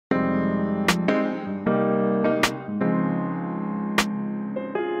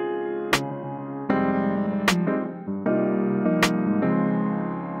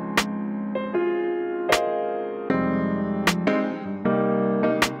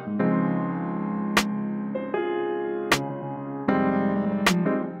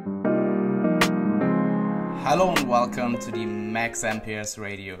Hello and welcome to the Max MPS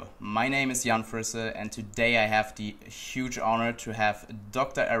Radio. My name is Jan Frisse and today I have the huge honor to have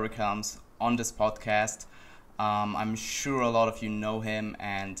Dr. Eric Helms on this podcast. I'm sure a lot of you know him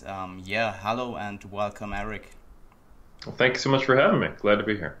and hello and welcome Eric. Well, thank you so much for having me. Glad to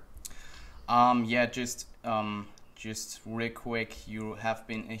be here. Just real quick, you have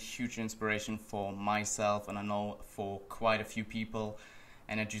been a huge inspiration for myself and I know for quite a few people.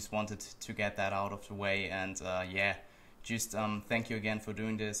 And I just wanted to get that out of the way. And thank you again for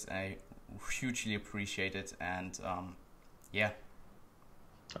doing this. I hugely appreciate it. And I'm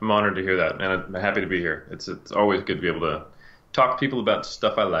honored to hear that, and I'm happy to be here. It's always good to be able to talk to people about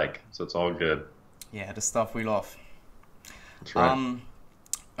stuff I like. So it's all good. Yeah, the stuff we love. That's right.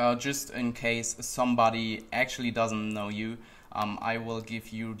 Just in case somebody actually doesn't know you, I will give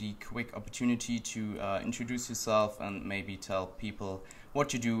you the quick opportunity to introduce yourself and maybe tell people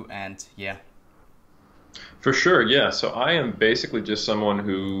what you do and For sure, yeah. So I am basically just someone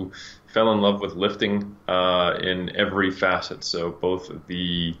who fell in love with lifting in every facet. So both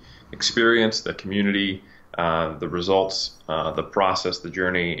the experience, the community, the results, the process, the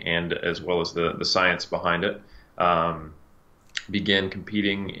journey, and as well as the science behind it. Began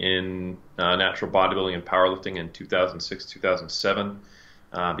competing in natural bodybuilding and powerlifting in 2006, 2007.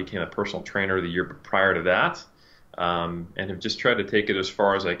 Became a personal trainer the year prior to that. And have just tried to take it as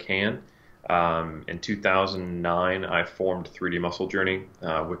far as I can. In 2009, I formed 3D Muscle Journey,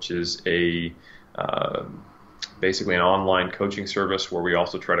 which is basically an online coaching service where we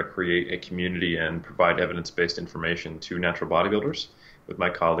also try to create a community and provide evidence-based information to natural bodybuilders with my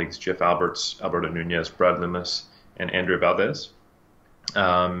colleagues Jeff Alberts, Alberto Nunez, Brad Loomis, and Andrea Valdez.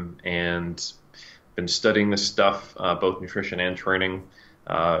 And been studying this stuff, both nutrition and training,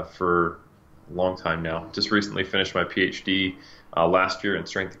 for long time now. Just recently finished my PhD last year in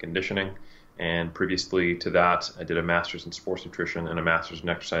strength and conditioning, and previously to that I did a master's in sports nutrition and a master's in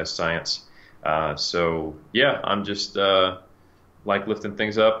exercise science. I'm just like lifting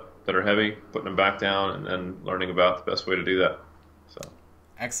things up that are heavy, putting them back down, and then learning about the best way to do that. So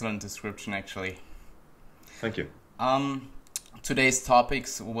excellent description, actually. Thank you. Today's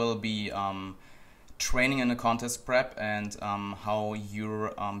topics will be training in a contest prep and how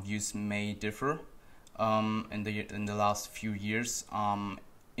your views may differ in the last few years,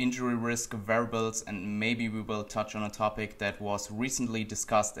 injury risk variables, and maybe we will touch on a topic that was recently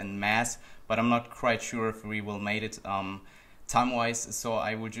discussed in mass, but I'm not quite sure if we will make it time-wise. So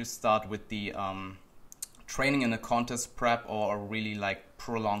I will just start with the training in a contest prep or a really like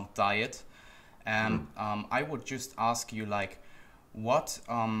prolonged diet, and I would just ask you what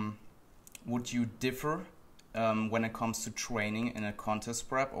would you differ when it comes to training in a contest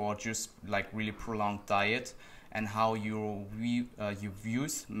prep or just like really prolonged diet, and how your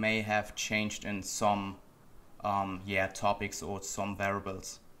views may have changed in some topics or some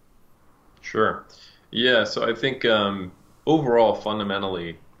variables? Sure. Yeah, so I think overall,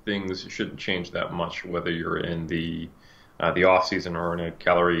 fundamentally, things shouldn't change that much, whether you're in the off season or in a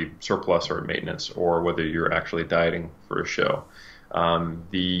calorie surplus or maintenance, or whether you're actually dieting for a show.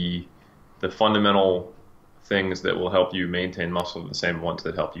 The fundamental things that will help you maintain muscle are the same ones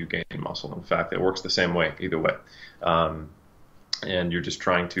that help you gain muscle. In fact, it works the same way either way. And you're just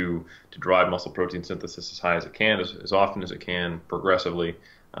trying to drive muscle protein synthesis as high as it can, as often as it can, progressively,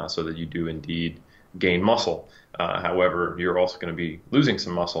 so that you do indeed gain muscle. However, you're also going to be losing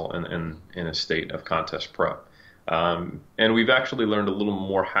some muscle in a state of contest prep. And we've actually learned a little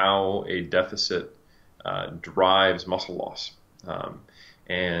more how a deficit drives muscle loss.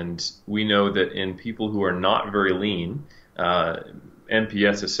 And we know that in people who are not very lean,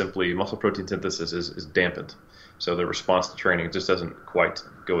 MPS is simply muscle protein synthesis is dampened. So the response to training just doesn't quite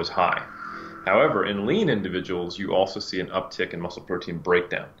go as high. However, in lean individuals, you also see an uptick in muscle protein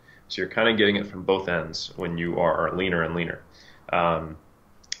breakdown. So you're kind of getting it from both ends when you are leaner and leaner,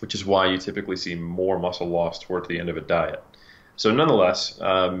 which is why you typically see more muscle loss towards the end of a diet. So nonetheless,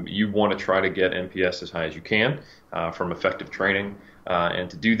 you want to try to get MPS as high as you can from effective training. And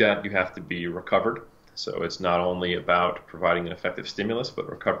to do that, you have to be recovered. So it's not only about providing an effective stimulus, but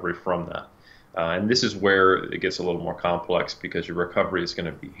recovery from that. And this is where it gets a little more complex, because your recovery is going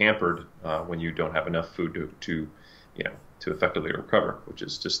to be hampered when you don't have enough food to effectively recover, which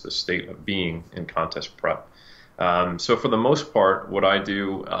is just the state of being in contest prep. So for the most part, what I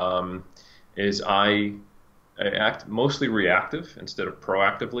do is I act mostly reactive instead of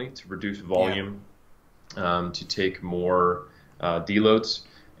proactively to reduce volume, to take more deloads,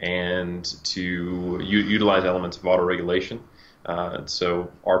 and to utilize elements of autoregulation.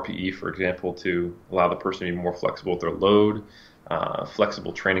 So RPE, for example, to allow the person to be more flexible with their load,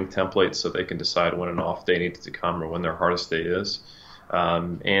 flexible training templates so they can decide when an off day needs to come or when their hardest day is.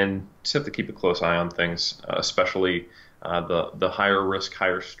 And just have to keep a close eye on things, especially the higher risk,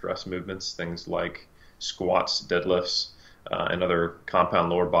 higher stress movements, things like squats, deadlifts, and other compound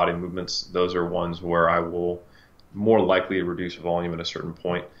lower body movements. Those are ones where I will more likely reduce volume at a certain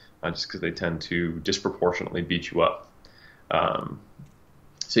point, just because they tend to disproportionately beat you up.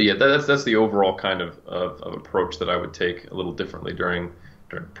 So yeah, that's the overall kind of approach that I would take a little differently during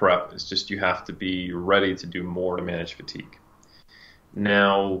prep. It's just you have to be ready to do more to manage fatigue.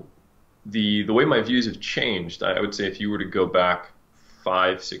 Now, the way my views have changed, I would say if you were to go back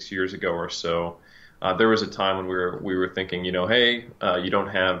 5-6 years ago or so, there was a time when we were thinking, hey, you don't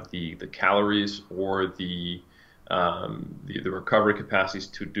have the calories or the recovery capacities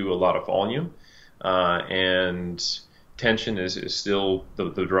to do a lot of volume, and tension is still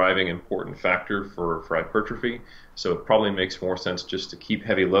the driving important factor for hypertrophy. So it probably makes more sense just to keep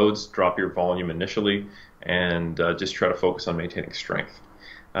heavy loads, drop your volume initially, and just try to focus on maintaining strength.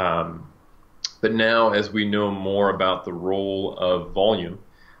 But now, as we know more about the role of volume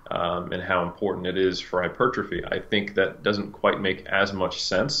and how important it is for hypertrophy, I think that doesn't quite make as much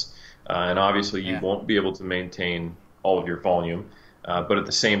sense. And obviously, you won't be able to maintain all of your volume. But at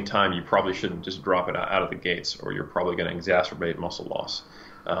the same time, you probably shouldn't just drop it out of the gates, or you're probably going to exacerbate muscle loss.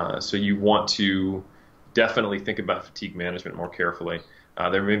 So you want to definitely think about fatigue management more carefully.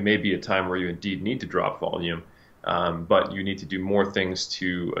 There may be a time where you indeed need to drop volume, but you need to do more things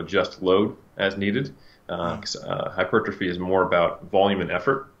to adjust load as needed. Hypertrophy is more about volume and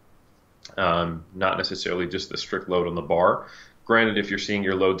effort, not necessarily just the strict load on the bar. Granted, if you're seeing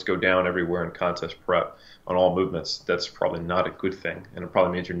your loads go down everywhere in contest prep on all movements, that's probably not a good thing, and it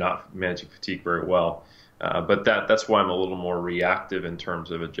probably means you're not managing fatigue very well. But that's why I'm a little more reactive in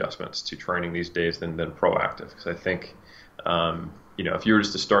terms of adjustments to training these days than proactive. Because I think, if you were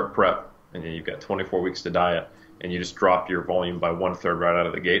just to start prep and you've got 24 weeks to diet and you just drop your volume by 1/3 right out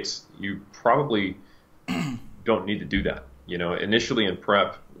of the gates, you probably don't need to do that. Initially in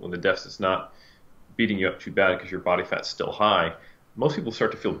prep, when the deficit's not beating you up too bad because your body fat's still high, most people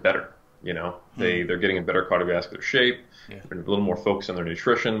start to feel better. They're getting in better cardiovascular shape. Yeah. They're a little more focused on their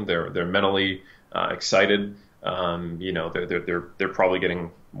nutrition. They're mentally excited. They're probably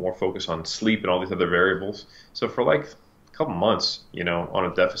getting more focus on sleep and all these other variables. So for like a couple months, on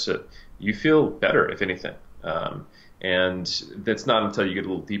a deficit, you feel better, if anything. And that's not until you get a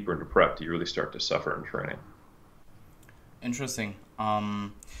little deeper into prep do you really start to suffer in training. Interesting.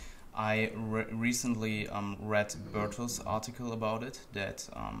 I recently read Berto's article about it, that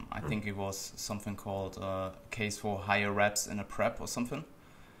I think it was something called case for higher reps in a prep or something.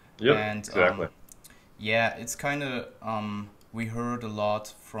 Yep, And exactly. it's kind of, we heard a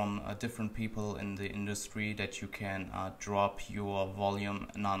lot from different people in the industry that you can drop your volume,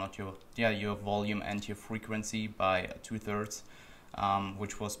 your volume and your frequency by 2/3,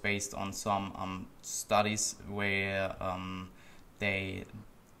 which was based on some studies where they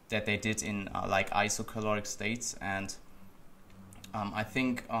did in like isocaloric states. And I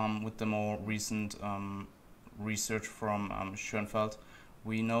think with the more recent research from Schoenfeld,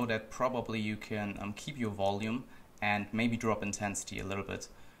 we know that probably you can keep your volume and maybe drop intensity a little bit.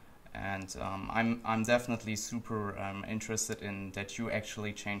 And I'm definitely super interested in that you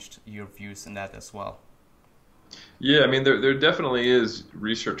actually changed your views in that as well. Yeah, I mean, there definitely is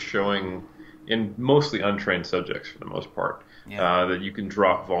research showing in mostly untrained subjects for the most part, that you can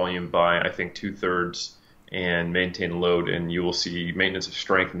drop volume by, I think, 2/3 and maintain load, and you will see maintenance of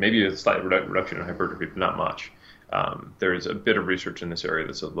strength, maybe a slight reduction in hypertrophy, but not much. There's a bit of research in this area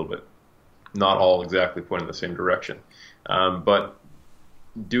that's a little bit, not all exactly pointing in the same direction. But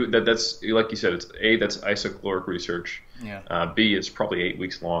that's like you said, that's isocaloric research. B, it's probably 8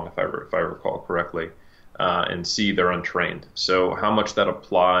 weeks long, if I recall correctly. And C, they're untrained. So how much that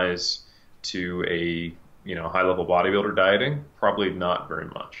applies to a high-level bodybuilder dieting, probably not very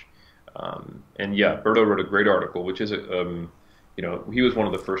much. And yeah, Berto wrote a great article, which is he was one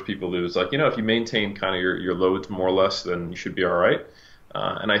of the first people who was like, if you maintain kind of your loads more or less, then you should be all right.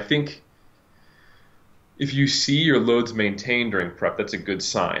 And I think if you see your loads maintained during prep, that's a good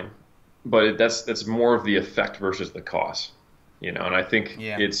sign. But that's more of the effect versus the cause. And I think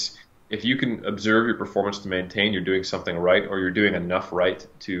it's, if you can observe your performance to maintain, you're doing something right, or you're doing enough right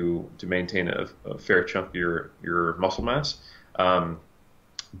to maintain a fair chunk of your muscle mass.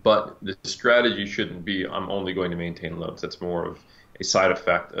 But the strategy shouldn't be, I'm only going to maintain loads. That's more of a side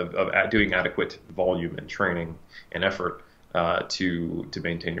effect of doing adequate volume and training and effort to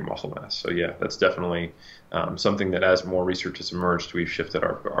maintain your muscle mass. So yeah, that's definitely something that, as more research has emerged, we've shifted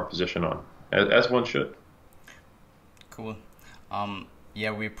our position on, as one should. Cool.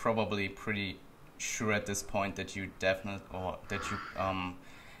 Yeah, we're probably pretty sure at this point that you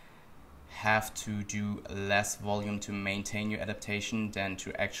have to do less volume to maintain your adaptation than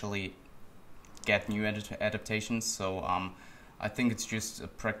to actually get new adaptations. So I think it's just a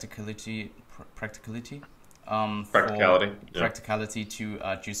practicality Practicality. practicality to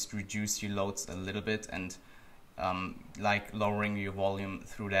just reduce your loads a little bit and like lowering your volume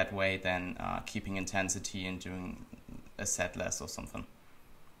through that way than keeping intensity and doing a set less or something.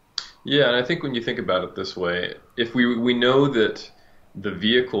 Yeah, and I think when you think about it this way, if we know that the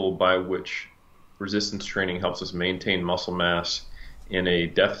vehicle by which resistance training helps us maintain muscle mass in a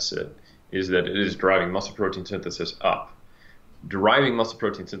deficit is that it is driving muscle protein synthesis up. Driving muscle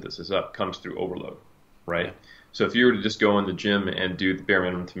protein synthesis up comes through overload, right? Yeah. So if you were to just go in the gym and do the bare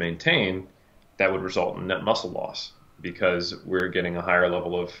minimum to maintain, that would result in net muscle loss because we're getting a higher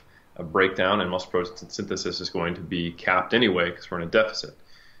level of breakdown and muscle protein synthesis is going to be capped anyway because we're in a deficit.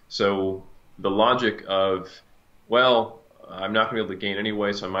 So the logic of, well, I'm not going to be able to gain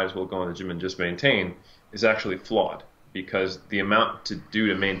anyway, so I might as well go in the gym and just maintain is actually flawed because the amount to do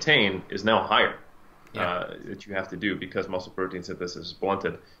to maintain is now higher that you have to do because muscle protein synthesis is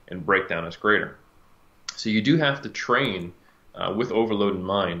blunted and breakdown is greater. So you do have to train with overload in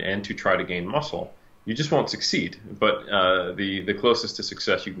mind and to try to gain muscle. You just won't succeed, but the closest to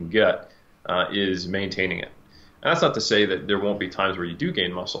success you can get is maintaining it. And that's not to say that there won't be times where you do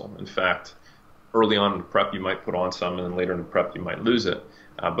gain muscle. In fact, early on in the prep you might put on some, and then later in the prep you might lose it.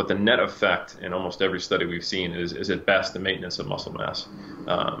 But the net effect in almost every study we've seen is at best the maintenance of muscle mass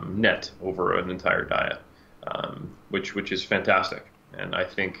net over an entire diet, which is fantastic. And I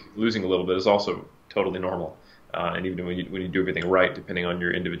think losing a little bit is also totally normal. And even when you do everything right, depending on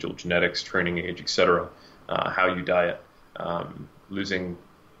your individual genetics, training age, etc., how you diet, losing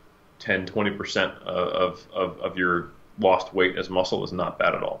 10, 20% of your lost weight as muscle is not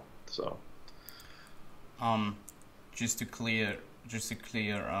bad at all. So, just to clear,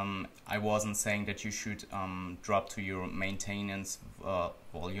 I wasn't saying that you should drop to your maintenance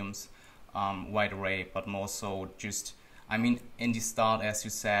volumes right away, but more so just, I mean, in the start, as you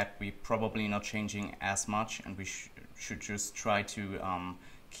said, we're probably not changing as much, and we should just try to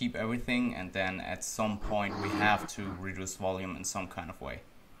keep everything, and then at some point we have to reduce volume in some kind of way.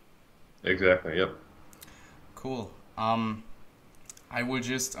 Exactly, yep. Cool. I will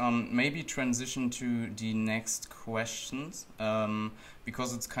just maybe transition to the next questions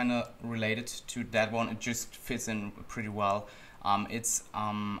because it's kind of related to that one. It just fits in pretty well.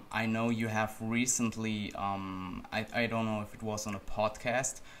 I know you have recently, I don't know if it was on a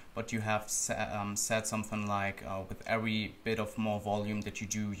podcast, but you have said something like with every bit of more volume that you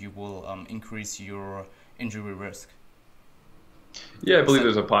do, you will increase your injury risk. Yeah, I believe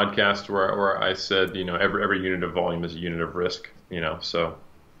there's a podcast where I said, every unit of volume is a unit of risk, so.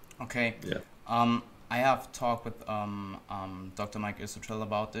 Okay. Yeah. I have talked with Dr. Mike Isotel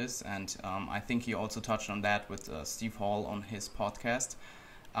about this, and I think he also touched on that with Steve Hall on his podcast.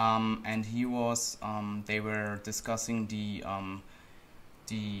 And he was, they were discussing the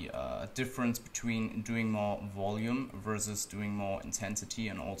difference between doing more volume versus doing more intensity,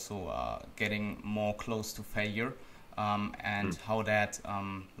 and also getting more close to failure. And how that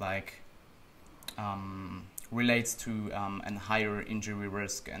relates to a higher injury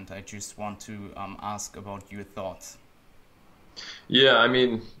risk, and I just want to ask about your thoughts. Yeah, I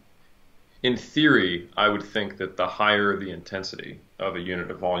mean, in theory, I would think that the higher the intensity of a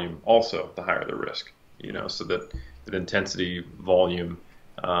unit of volume, also the higher the risk, so that intensity, volume,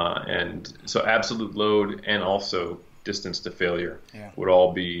 and so absolute load and also distance to failure would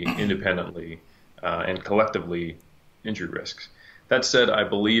all be independently and collectively injury risks. That said, I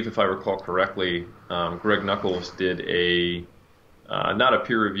believe, if I recall correctly, Greg Nuckols did not a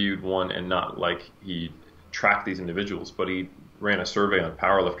peer-reviewed one, and not like he tracked these individuals, but he ran a survey on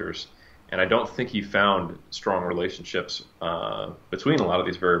powerlifters, and I don't think he found strong relationships between a lot of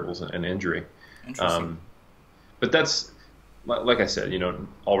these variables and injury. Interesting. But that's, like I said,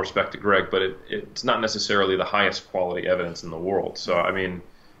 all respect to Greg, but it's not necessarily the highest quality evidence in the world. So, I mean,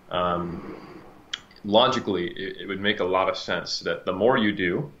 logically, it would make a lot of sense that the more you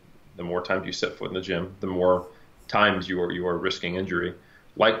do, the more times you set foot in the gym, the more times you are risking injury.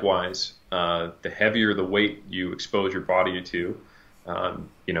 Likewise, the heavier the weight you expose your body to,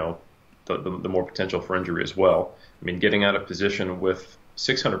 the more potential for injury as well. I mean, getting out of position with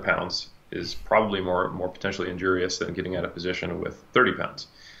 600 pounds is probably more potentially injurious than getting out of position with 30 pounds.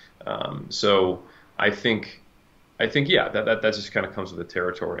 So I think yeah, that just kind of comes with the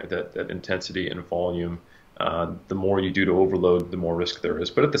territory, that intensity and volume. The more you do to overload, the more risk there is.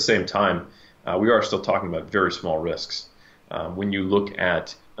 But at the same time, we are still talking about very small risks. When you look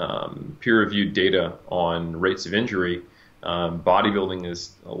at peer-reviewed data on rates of injury, bodybuilding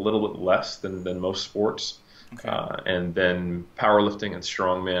is a little bit less than most sports. Okay. And then powerlifting and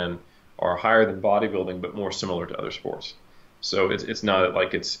strongman are higher than bodybuilding, but more similar to other sports. So it's not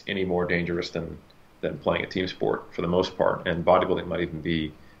like it's any more dangerous than playing a team sport for the most part. And bodybuilding might even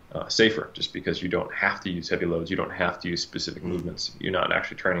be safer, just because you don't have to use heavy loads, you don't have to use specific movements. You're not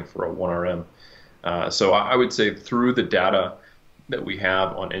actually training for a 1RM. So I would say through the data that we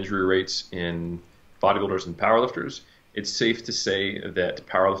have on injury rates in bodybuilders and powerlifters, it's safe to say that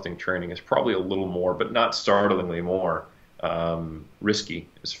powerlifting training is probably a little more, but not startlingly more, risky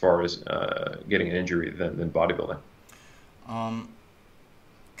as far as getting an injury than bodybuilding.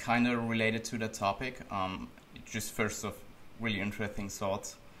 Kind of related to the topic, just first of really interesting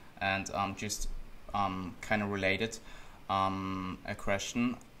thoughts, and just kind of related, a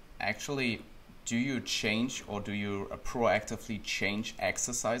question. Actually, do you change, or do you proactively change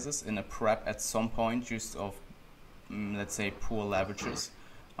exercises in a prep at some point, just of let's say poor leverages,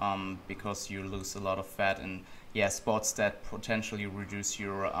 because you lose a lot of fat, and spots that potentially reduce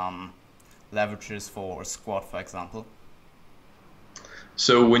your leverages for a squat, for example?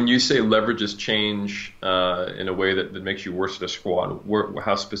 So when you say leverages change in a way that makes you worse at a squat,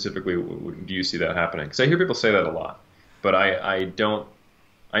 how specifically do you see that happening? Because I hear people say that a lot, but I don't.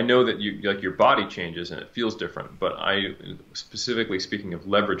 I know that your body changes and it feels different, but specifically speaking of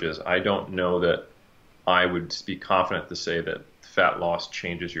leverages, I don't know that I would be confident to say that fat loss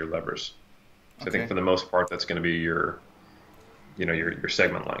changes your levers. So I think for the most part, that's going to be your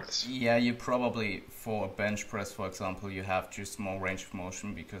segment lengths. Yeah, you probably, for a bench press, for example, you have just more range of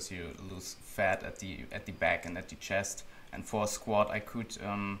motion because you lose fat at the back and at the chest. And for a squat, I could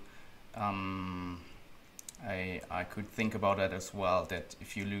I could think about that as well, that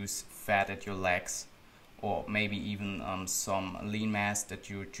if you lose fat at your legs, or maybe even some lean mass,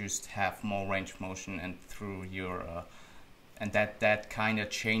 that you just have more range of motion, and through your and that kind of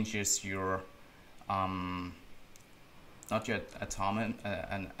changes your not your anatomy,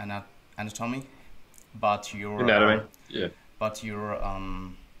 but your anatomy. But your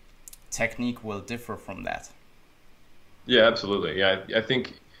technique will differ from that. Yeah, absolutely. Yeah, I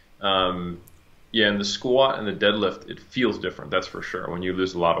think in the squat and the deadlift, it feels different. That's for sure. When you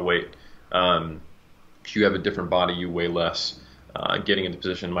lose a lot of weight, if you have a different body, you weigh less. Getting into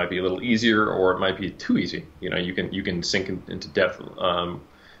position might be a little easier, or it might be too easy. You can sink into depth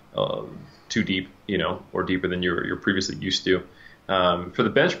too deep, or deeper than you're previously used to. For the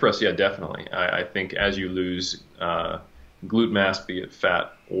bench press, yeah, definitely. I think as you lose glute mass, be it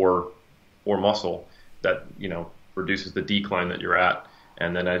fat or muscle, that reduces the decline that you're at.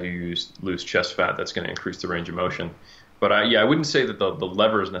 And then as you lose chest fat, that's going to increase the range of motion. But I wouldn't say that the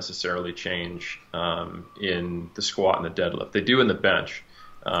levers necessarily change in the squat and the deadlift. They do in the bench,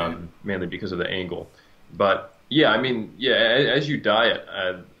 mainly because of the angle. But as you diet,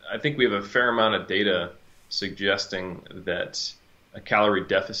 I think we have a fair amount of data suggesting that a calorie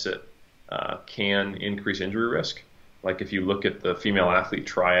deficit can increase injury risk. Like if you look at the female athlete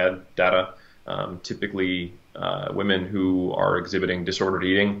triad data, typically women who are exhibiting disordered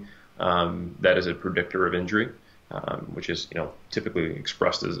eating, that is a predictor of injury, which is typically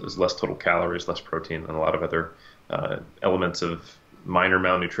expressed as less total calories, less protein, and a lot of other elements of minor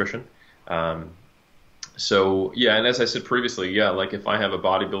malnutrition. And as I said previously, like if I have a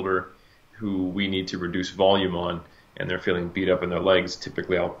bodybuilder who we need to reduce volume on and they're feeling beat up in their legs,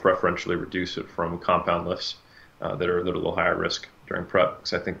 typically I'll preferentially reduce it from compound lifts that are a little higher risk during prep,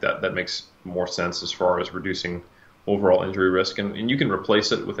 because I think that makes more sense as far as reducing overall injury risk. And you can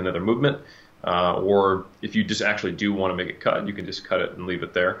replace it with another movement, or if you just actually do want to make it cut, you can just cut it and leave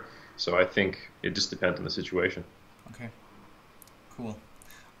it there. So I think it just depends on the situation. Okay, cool.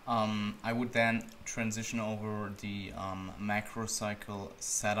 I would then transition over the macrocycle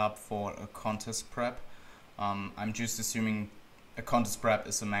setup for a contest prep. I'm just assuming a contest prep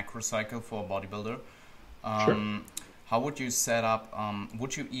is a macrocycle for a bodybuilder. Sure. How would you set up,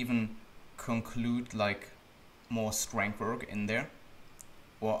 would you even conclude like more strength work in there?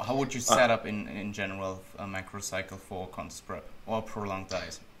 Or how would you set up in general a macrocycle for contest prep or prolonged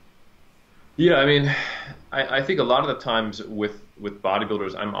diet? Yeah, I mean, I think a lot of the times with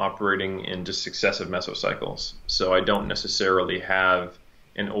bodybuilders, I'm operating in just successive mesocycles. So I don't necessarily have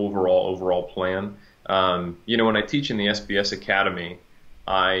an overall plan. When I teach in the SBS Academy,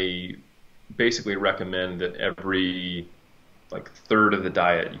 I basically recommend that every third of the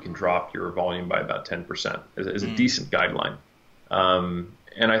diet you can drop your volume by about 10% as a decent guideline.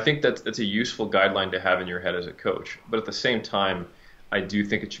 And I think that's a useful guideline to have in your head as a coach. But at the same time, I do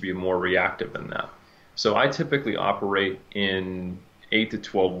think it should be more reactive than that. So I typically operate in 8 to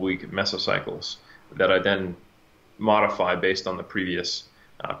 12 week mesocycles that I then modify based on the previous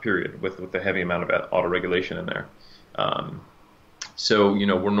period with a heavy amount of autoregulation in there. Um, so,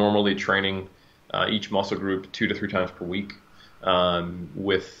 we're normally training each muscle group 2 to 3 times per week,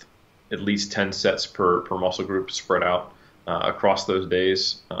 with at least 10 sets per muscle group spread out across those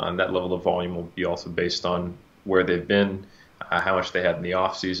days. And that level of volume will be also based on where they've been, how much they had in the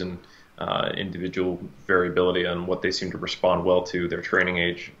off season, individual variability on what they seem to respond well to, their training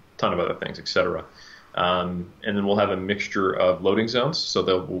age, a ton of other things, etc. And then we'll have a mixture of loading zones.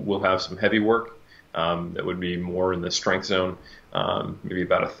 So we'll have some heavy work that would be more in the strength zone, maybe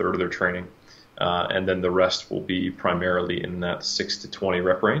about a third of their training. And then the rest will be primarily in that 6 to 20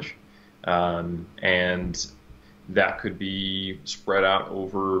 rep range. And that could be spread out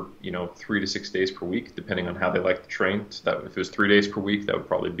over, 3 to 6 days per week, depending on how they like to train. So that if it was 3 days per week, that would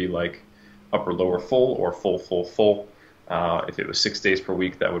probably be like upper lower full or full, full, full. If it was 6 days per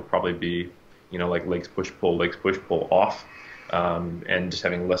week, that would probably be, like legs push pull off, and just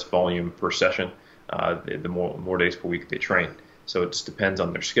having less volume per session, the more days per week they train. So it just depends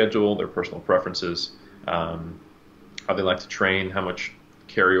on their schedule, their personal preferences, how they like to train, how much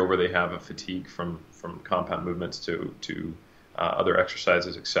carryover they have of fatigue from compound movements to other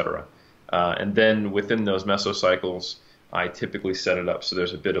exercises, etc. And then within those mesocycles, I typically set it up so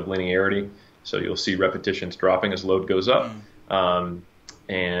there's a bit of linearity. So you'll see repetitions dropping as load goes up,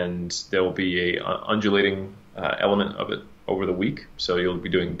 and there will be a undulating element of it over the week. So you'll be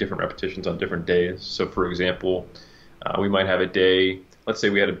doing different repetitions on different days. So for example, we might have a day, let's say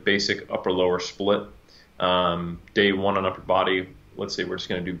we had a basic upper-lower split. Day 1 on upper body, let's say we're just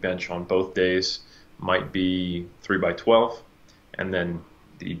going to do bench on both days, might be 3x12. And then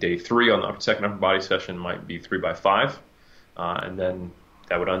the day 3 on the second upper body session might be 3x5. And then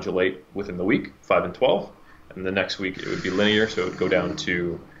that would undulate within the week, 5 and 12. And the next week it would be linear, so it would go down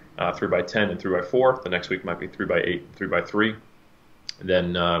to 3x10 and 3x4. The next week might be 3x8 and 3x3. And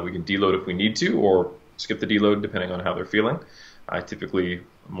then we can deload if we need to, or skip the deload depending on how they're feeling. I typically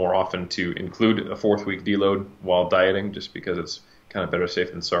more often to include a 4th week deload while dieting, just because it's kind of better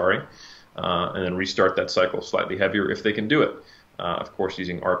safe than sorry, and then restart that cycle slightly heavier if they can do it. Of course,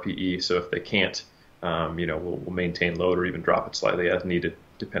 using RPE, so if they can't, we'll maintain load or even drop it slightly as needed,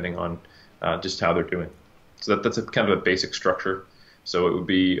 depending on just how they're doing. So that's a kind of a basic structure. So it would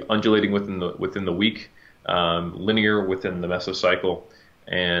be undulating within the week, linear within the mesocycle,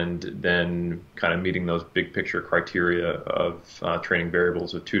 and then kind of meeting those big picture criteria of training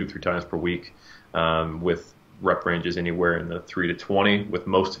variables of 2 to 3 times per week, with rep ranges anywhere in the 3 to 20, with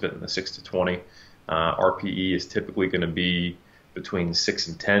most of it in the 6 to 20. RPE is typically going to be between 6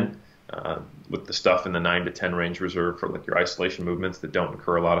 and 10, with the stuff in the 9 to 10 range reserved for like your isolation movements that don't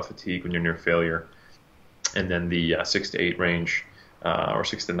incur a lot of fatigue when you're near failure. And then the 6 to 8 range, or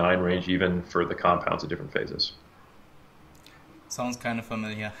 6 to 9 range even, for the compounds at different phases. Sounds kind of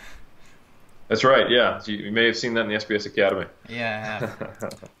familiar. That's right, yeah. So you may have seen that in the SBS Academy. Yeah,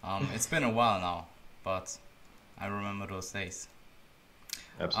 I have. It's been a while now, but I remember those days.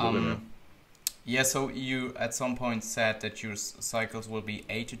 Absolutely, man. Yeah, so you at some point said that your cycles will be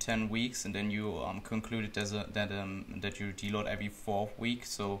 8 to 10 weeks, and then you concluded that you deload every 4th week.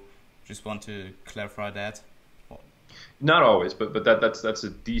 So just want to clarify that. Not always, but that's a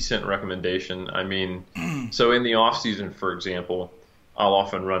decent recommendation. I mean, so in the off season, for example, I'll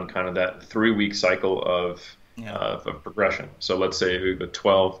often run kind of that 3-week cycle of progression. So let's say we go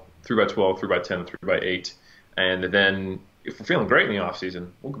 12, 3x12, 3x10, 3x8, and then if we're feeling great in the off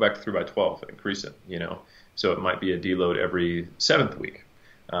season, we'll go back to 3x12 and increase it. So it might be a deload every 7th week.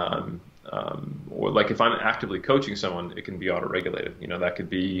 Or like if I'm actively coaching someone, it can be auto-regulated. That could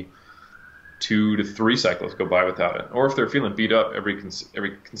be 2 to 3 cycles go by without it. Or if they're feeling beat up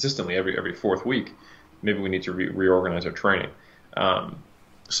consistently every 4th week, maybe we need to reorganize our training.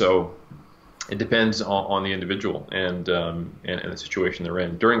 So it depends on the individual and the situation they're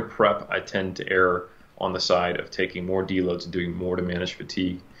in. During prep, I tend to err on the side of taking more deloads and doing more to manage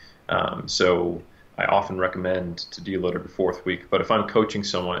fatigue. So I often recommend to deload every 4th week. But if I'm coaching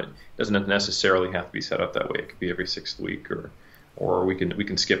someone, it doesn't necessarily have to be set up that way. It could be every 6th week, or we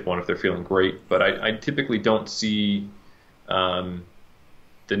can skip one if they're feeling great. But I typically don't see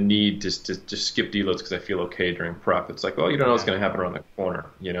the need to skip deloads because I feel okay during prep. It's like, well, you don't know what's going to happen around the corner.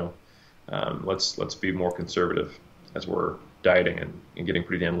 Let's be more conservative as we're dieting and getting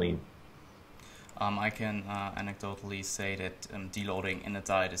pretty damn lean. I can anecdotally say that deloading in a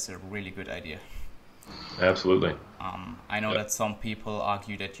diet is a really good idea. Absolutely. I know that some people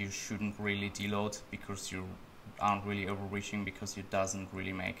argue that you shouldn't really deload because you aren't really overreaching, because it doesn't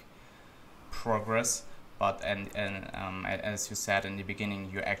really make progress, but as you said in the beginning,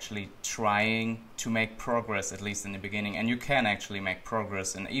 you're actually trying to make progress, at least in the beginning, and you can actually make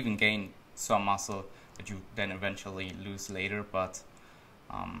progress and even gain some muscle that you then eventually lose later. But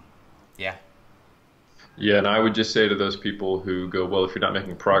yeah. Yeah, and I would just say to those people who go, well, if you're not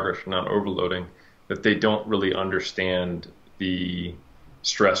making progress, you're not overloading, that they don't really understand the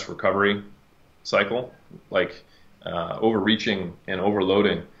stress recovery cycle. Like overreaching and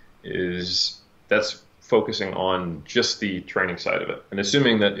overloading that's focusing on just the training side of it, and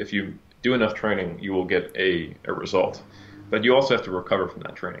assuming that if you do enough training, you will get a result. But you also have to recover from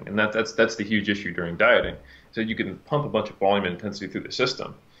that training, and that's the huge issue during dieting. So you can pump a bunch of volume and intensity through the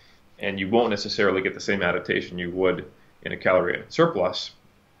system, and you won't necessarily get the same adaptation you would in a calorie surplus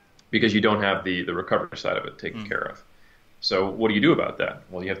because you don't have the recovery side of it taken care of. So what do you do about that?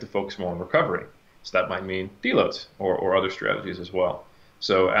 Well, you have to focus more on recovery. So that might mean deloads or other strategies as well.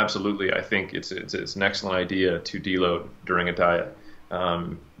 So absolutely, I think it's an excellent idea to deload during a diet.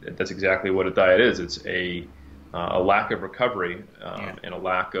 That's exactly what a diet is. It's a lack of recovery and a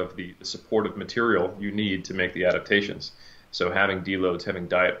lack of the supportive material you need to make the adaptations. So having deloads, having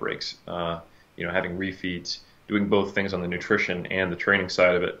diet breaks, having refeeds, doing both things on the nutrition and the training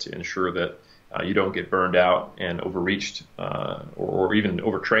side of it to ensure that you don't get burned out and overreached or even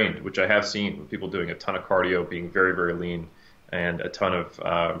overtrained, which I have seen with people doing a ton of cardio, being very, very lean, and a ton of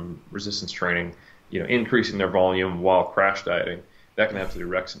resistance training, increasing their volume while crash dieting. That can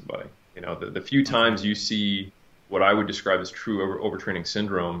absolutely wreck somebody. The few times you see what I would describe as true overtraining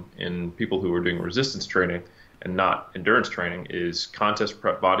syndrome in people who are doing resistance training and not endurance training is contest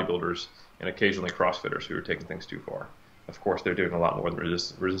prep bodybuilders and occasionally CrossFitters who are taking things too far. Of course, they're doing a lot more than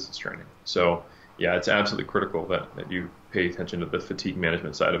resistance training. So, yeah, it's absolutely critical that you pay attention to the fatigue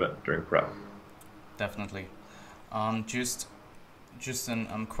management side of it during prep. Definitely. Just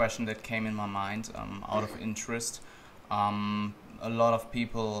a question that came in my mind out of interest. A lot of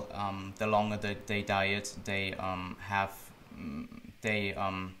people, the longer that they diet, they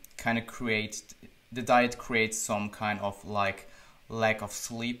kind of create, the diet creates some kind of like lack of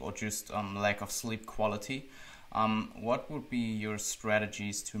sleep or just lack of sleep quality. What would be your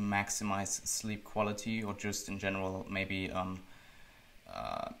strategies to maximize sleep quality, or just in general maybe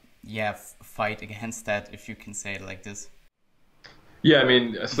fight against that, if you can say it like this? Yeah, I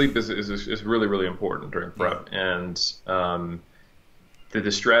mean, sleep is really, really important during prep, and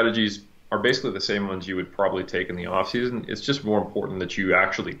the strategies are basically the same ones you would probably take in the off season. It's just more important that you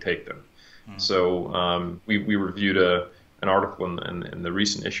actually take them. So we reviewed an article in the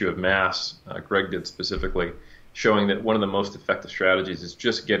recent issue of Mass, Greg did specifically, showing that one of the most effective strategies is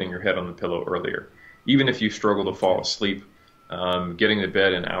just getting your head on the pillow earlier. Even if you struggle to fall asleep, getting to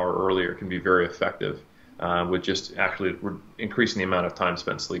bed an hour earlier can be very effective with just actually increasing the amount of time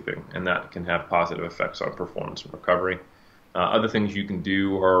spent sleeping, and that can have positive effects on performance and recovery. Other things you can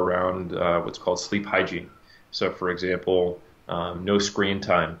do are around what's called sleep hygiene. So, for example, no screen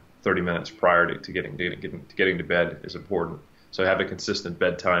time 30 minutes prior to getting to bed is important. So have a consistent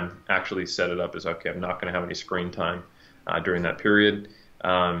bedtime. Actually set it up as, okay, I'm not going to have any screen time during that period.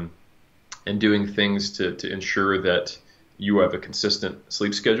 And doing things to ensure that you have a consistent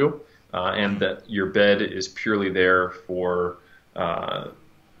sleep schedule and that your bed is purely there for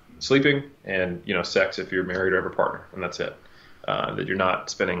sleeping and sex if you're married or have a partner, and that's it. That you're not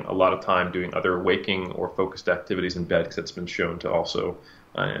spending a lot of time doing other waking or focused activities in bed, because it's been shown to also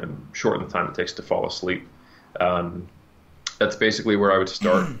shorten the time it takes to fall asleep. That's basically where I would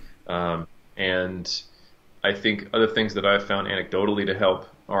start. And I think other things that I've found anecdotally to help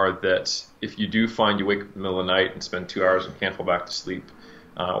are that if you do find you wake up in the middle of the night and spend 2 hours and can't fall back to sleep,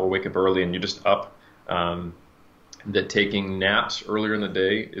 or wake up early and you're just up, that taking naps earlier in the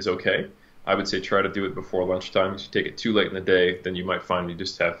day is okay. I would say try to do it before lunchtime. If you take it too late in the day, then you might find you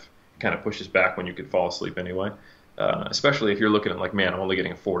just have kind of pushes back when you could fall asleep anyway. Especially if you're looking at like, man, I'm only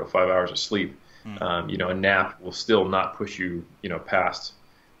getting 4 to 5 hours of sleep. A nap will still not push you, past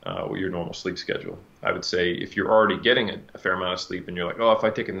your normal sleep schedule. I would say if you're already getting a fair amount of sleep and you're like, oh, if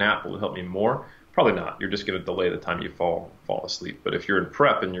I take a nap, will it help me more? Probably not. You're just going to delay the time you fall asleep. But if you're in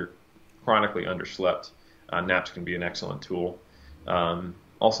prep and you're chronically underslept, naps can be an excellent tool.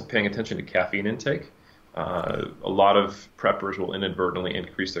 Also paying attention to caffeine intake. A lot of preppers will inadvertently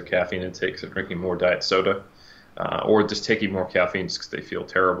increase their caffeine intake, so drinking more diet soda, or just taking more caffeine just because they feel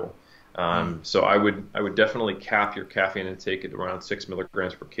terrible. So I would definitely cap your caffeine intake at around 6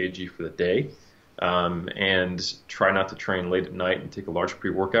 milligrams per kg for the day, and try not to train late at night and take a large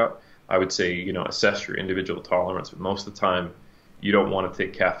pre-workout. I would say, assess your individual tolerance, but most of the time you don't want to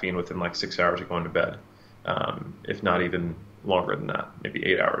take caffeine within like 6 hours of going to bed, if not even longer than that, maybe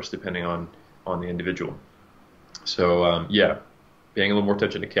 8 hours, depending on on the individual. So yeah, paying a little more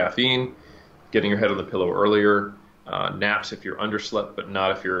attention to caffeine, getting your head on the pillow earlier, naps if you're underslept, but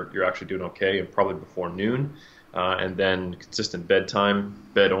not if you're actually doing okay, and probably before noon, and then consistent bedtime,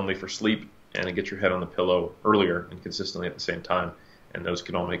 bed only for sleep, and then get your head on the pillow earlier and consistently at the same time, and those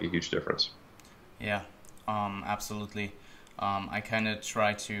can all make a huge difference. Yeah, absolutely. I kind of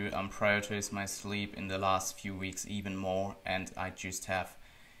try to prioritize my sleep in the last few weeks even more, and I just have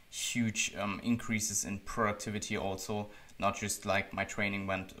huge increases in productivity also. Not just like my training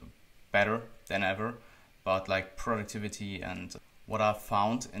went better than ever, but like productivity. And what I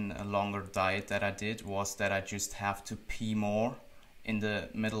found in a longer diet that I did was that I just have to pee more in the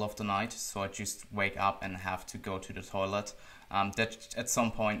middle of the night. So I just wake up and have to go to the toilet. That at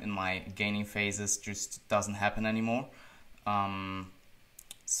some point in my gaining phases just doesn't happen anymore.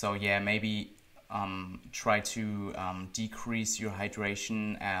 So yeah, maybe try to decrease your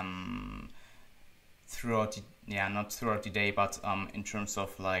hydration throughout the, yeah, not throughout the day, but in terms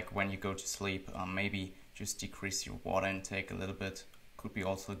of like when you go to sleep, maybe just decrease your water intake a little bit. Could be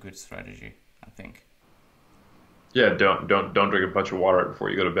also a good strategy, I think. Yeah, don't drink a bunch of water before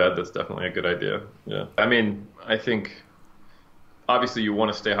you go to bed. That's definitely a good idea. Yeah. I mean, I think obviously you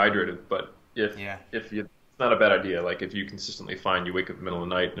want to stay hydrated, but Yeah. if you, it's not a bad idea. Like if you consistently find you wake up in the middle of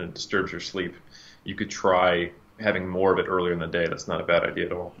the night and it disturbs your sleep, you could try having more of it earlier in the day. That's not a bad idea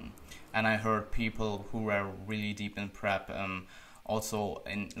at all. And I heard people who were really deep in prep, also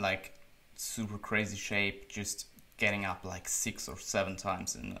in like super crazy shape, just getting up like 6 or 7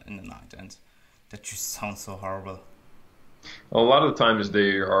 times in the night, and that just sounds so horrible. A lot of the times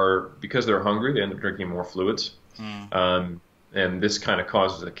they are, because they're hungry, they end up drinking more fluids. Mm. And this kind of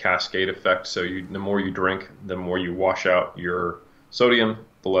causes a cascade effect. So the more you drink, the more you wash out your sodium,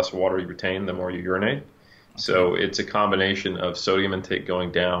 the less water you retain, the more you urinate. So it's a combination of sodium intake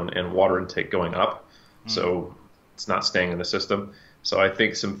going down and water intake going up. So it's not staying in the system. So I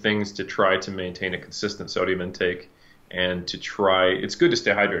think some things to try to maintain a consistent sodium intake, and to try, it's good to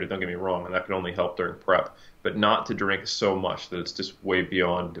stay hydrated, don't get me wrong, and that can only help during prep, but not to drink so much that it's just way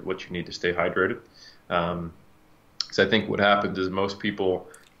beyond what you need to stay hydrated. Because I think what happens is most people,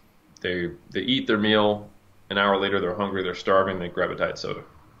 they eat their meal, an hour later they're hungry, they're starving, they grab a diet soda.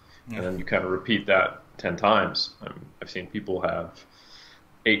 Yeah. And then you kind of repeat that 10 times. I've seen people have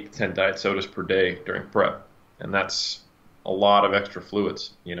 8 to 10 diet sodas per day during prep, and that's a lot of extra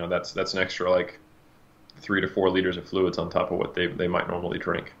fluids. You know, that's an extra like 3 to 4 liters of fluids on top of what they might normally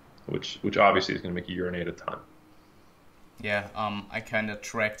drink, which obviously is going to make you urinate a ton. Yeah, I kind of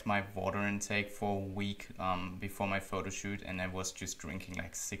tracked my water intake for a week before my photo shoot, and I was just drinking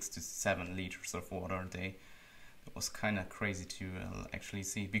like 6 to 7 liters of water a day. It was kind of crazy to actually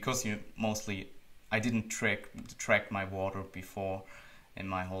see, because I didn't track my water before in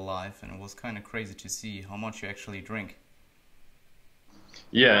my whole life, and it was kind of crazy to see how much you actually drink.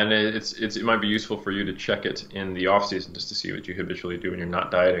 Yeah, and it might be useful for you to check it in the off season just to see what you habitually do when you're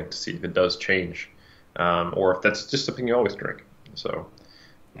not dieting, to see if it does change, or if that's just something you always drink. So,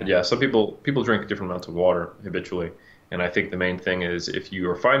 but yeah, some people drink different amounts of water habitually, and I think the main thing is if you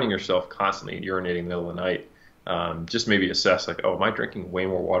are finding yourself constantly urinating in the middle of the night, just maybe assess like, oh, am I drinking way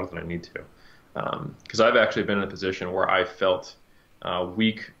more water than I need to? Because I've actually been in a position where I felt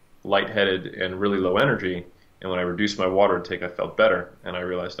weak, lightheaded, and really low energy. And when I reduced my water intake, I felt better. And I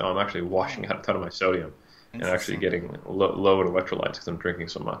realized, oh, I'm actually washing out a ton of my sodium and actually getting low in electrolytes because I'm drinking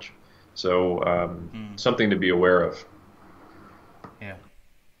so much. So something to be aware of. Yeah.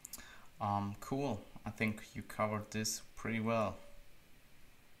 Cool. I think you covered this pretty well.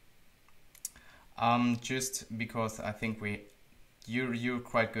 Just because I think you're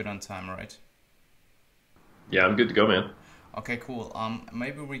quite good on time, right? Yeah, I'm good to go, man. Okay, cool.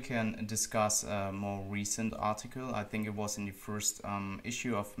 Maybe we can discuss a more recent article. I think it was in the first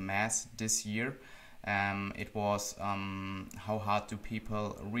issue of Mass this year. It was how hard do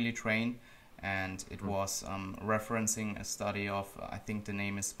people really train, and it was referencing a study of, I think the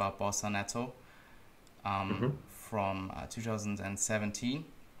name is Barbosa Neto, from 2017.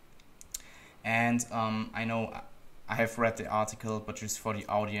 And I know I have read the article, but just for the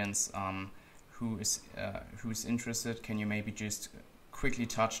audience who's interested, can you maybe just quickly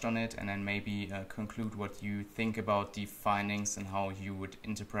touch on it, and then maybe conclude what you think about the findings and how you would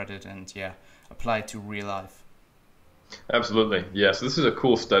interpret it and apply it to real life? Absolutely. Yeah, so this is a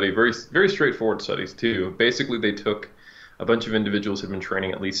cool study, very very straightforward studies too. Basically, they took a bunch of individuals who had been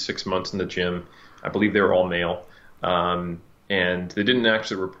training at least 6 months in the gym. I believe they were all male. And they didn't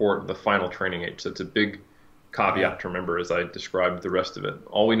actually report the final training age. So it's a big caveat to remember as I described the rest of it.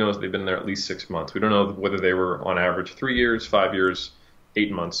 All we know is they've been there at least 6 months. We don't know whether they were on average 3 years, 5 years,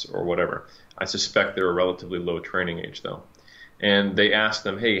 8 months or whatever. I suspect they're a relatively low training age though. And they asked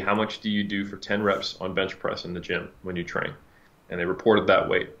them, hey, how much do you do for 10 reps on bench press in the gym when you train? And they reported that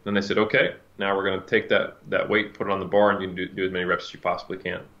weight. Then they said, okay, now we're going to take that weight, put it on the bar, and you can do as many reps as you possibly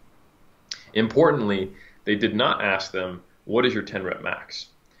can. Importantly, they did not ask them, what is your 10 rep max?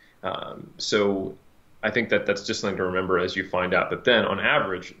 So I think that's just something to remember as you find out that then on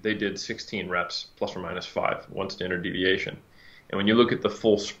average, they did 16 reps plus or minus 5, one standard deviation. And when you look at the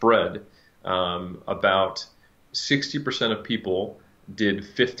full spread, about 60% of people did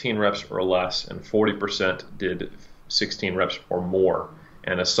 15 reps or less, and 40% did 16 reps or more.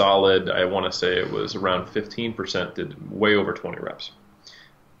 And a solid, I want to say it was around 15% did way over 20 reps.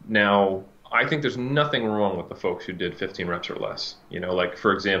 Now, I think there's nothing wrong with the folks who did 15 reps or less. You know, like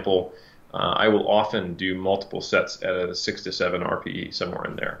for example, I will often do multiple sets at a 6 to 7 RPE, somewhere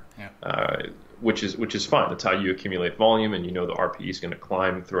in there, yeah. Which is fine. That's how you accumulate volume, and you know the RPE is going to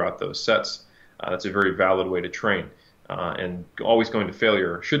climb throughout those sets. That's a very valid way to train, and always going to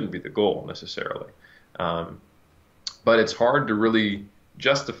failure shouldn't be the goal necessarily. But it's hard to really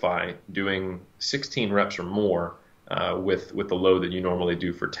justify doing 16 reps or more with the load that you normally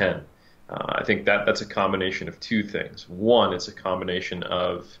do for 10. I think that's a combination of two things. One, it's a combination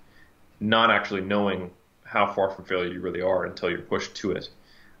of not actually knowing how far from failure you really are until you're pushed to it.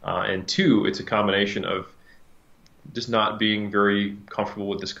 And two, it's a combination of just not being very comfortable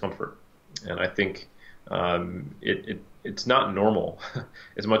with discomfort. And I think it's not normal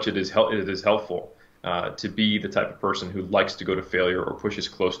as much as it is helpful to be the type of person who likes to go to failure or pushes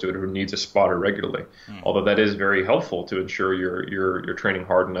close to it or needs a spotter regularly. Although that is very helpful to ensure you're training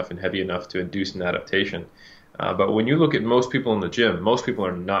hard enough and heavy enough to induce an adaptation. But when you look at most people in the gym, most people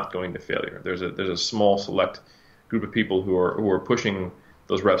are not going to failure. There's a small select group of people who are pushing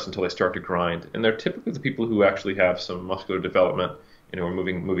those reps until they start to grind, and they're typically the people who actually have some muscular development, you know, are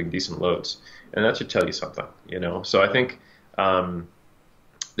moving decent loads, and that should tell you something, you know. So I think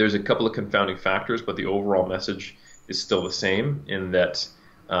there's a couple of confounding factors, but the overall message is still the same in that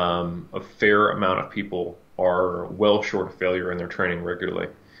a fair amount of people are well short of failure in their training regularly.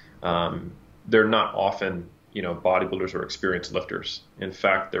 They're not often, you know, bodybuilders or experienced lifters. In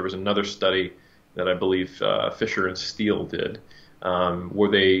fact, there was another study that I believe Fisher and Steele did, where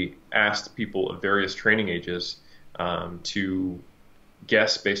they asked people of various training ages to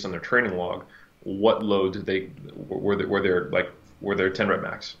guess based on their training log what load were their 10 rep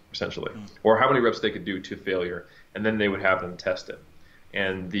max essentially, or how many reps they could do to failure, and then they would have them test it.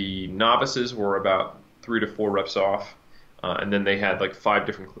 And the novices were about 3 to 4 reps off. And then they had like 5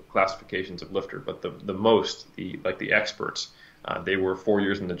 different classifications of lifter, but the experts, they were 4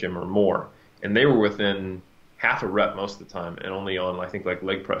 years in the gym or more, and they were within half a rep most of the time, and only on, I think, like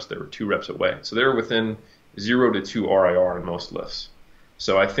leg press, they were 2 reps away. So they were within 0 to 2 RIR in most lifts.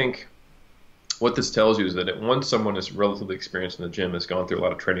 So I think what this tells you is that once someone is relatively experienced in the gym, has gone through a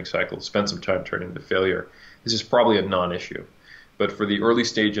lot of training cycles, spent some time training to failure, this is probably a non-issue. But for the early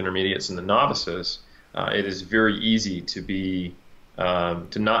stage intermediates and the novices, it is very easy to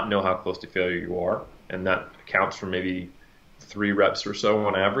not know how close to failure you are, and that accounts for maybe 3 reps or so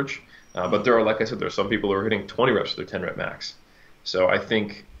on average. But there are, like I said, there are some people who are hitting 20 reps with their 10 rep max. So I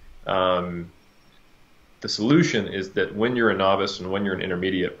think the solution is that when you're a novice and when you're an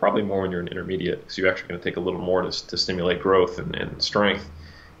intermediate, probably more when you're an intermediate, because you're actually going to take a little more to stimulate growth and strength,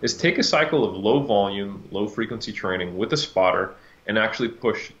 is take a cycle of low volume, low frequency training with a spotter and actually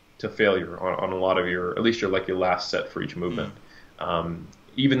push to failure on a lot of at least your last set for each movement.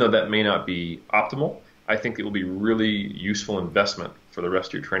 Even though that may not be optimal, I think it will be really useful investment for the rest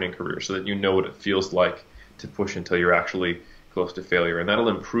of your training career, so that you know what it feels like to push until you're actually close to failure. And that'll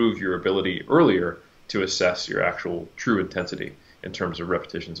improve your ability earlier to assess your actual true intensity in terms of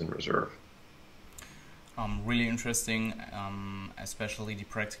repetitions in reserve. Really interesting, especially the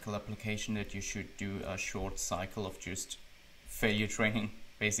practical application that you should do a short cycle of just failure training,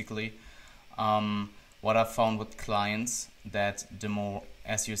 basically. What I've found with clients, that the more,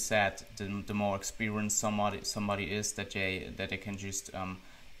 as you said, the more experienced somebody is, that they can just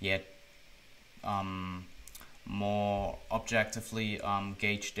more objectively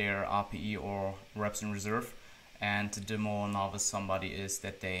gauge their RPE or reps in reserve, and the more novice somebody is,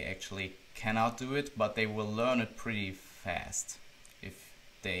 that they actually cannot do it, but they will learn it pretty fast if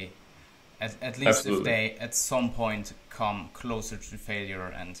they, at least Absolutely. If they at some point come closer to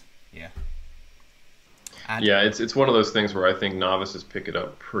failure. And it's one of those things where I think novices pick it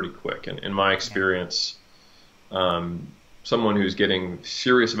up pretty quick. And in my experience, someone who's getting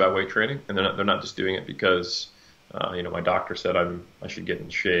serious about weight training, and they're not just doing it because my doctor said I should get in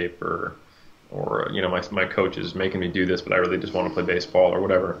shape, or or my coach is making me do this, but I really just want to play baseball or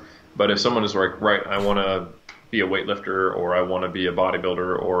whatever. But if someone is like, right, I want to be a weightlifter or I want to be a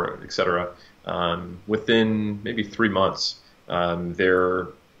bodybuilder or etc., within maybe 3 months, they're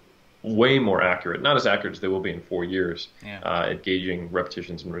way more accurate, not as accurate as they will be in 4 years, Yeah. at gauging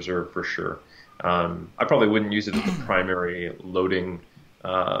repetitions in reserve for sure. I probably wouldn't use it as the primary loading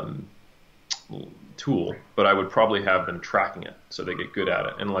um, tool, but I would probably have them tracking it so they get good at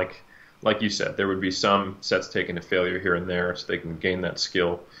it. And like you said, there would be some sets taken to failure here and there so they can gain that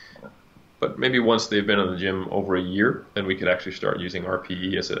skill. But maybe once they've been in the gym over a year, then we could actually start using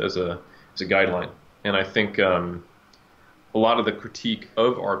RPE as a guideline. And I think a lot of the critique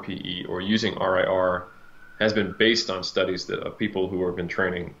of RPE or using RIR has been based on studies of people who have been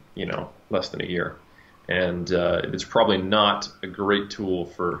training, less than a year. And it's probably not a great tool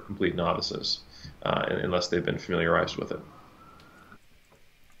for complete novices unless they've been familiarized with it.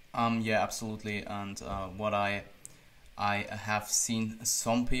 Yeah, absolutely. And what I have seen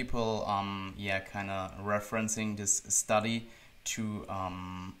some people, yeah, kind of referencing this study to,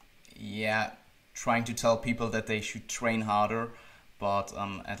 yeah, trying to tell people that they should train harder. But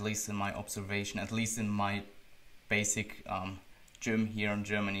at least in my observation, at least in my basic gym here in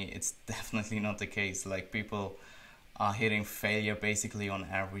Germany, it's definitely not the case. Like, people are hitting failure basically on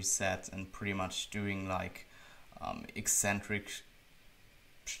every set and pretty much doing like eccentric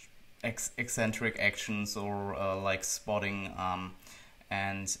eccentric actions or like spotting,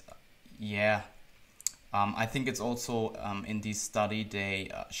 and yeah, I think it's also in this study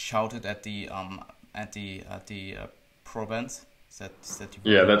they shouted at the proband. Is that the word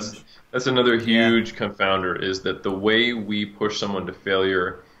Yeah, in that's English? that's another Yeah, huge confounder is that the way we push someone to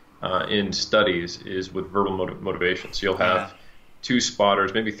failure in studies is with verbal motivation. So you'll yeah, have two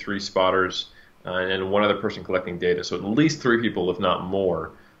spotters, maybe three spotters, and one other person collecting data. So at least three people, if not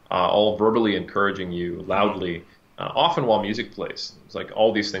more, all verbally encouraging you mm, loudly, often while music plays. It's like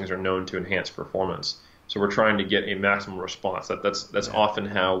all these things are known to enhance performance. So we're trying to get a maximum response. That's yeah, often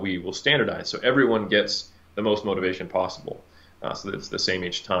how we will standardize. So everyone gets the most motivation possible, so that it's the same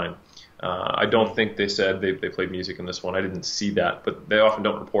each time. I don't mm, think they said they played music in this one. I didn't see that, but they often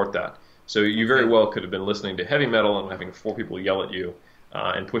don't report that. So you very okay, well could have been listening to heavy metal and having four people yell at you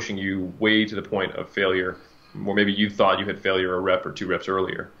and pushing you way to the point of failure, or maybe you thought you had failure a rep or two reps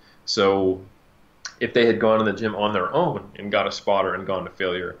earlier. So if they had gone to the gym on their own and got a spotter and gone to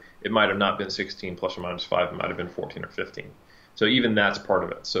failure, it might have not been 16 plus or minus 5. It might have been 14 or 15. So even that's part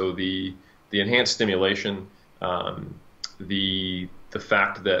of it. So the enhanced stimulation, the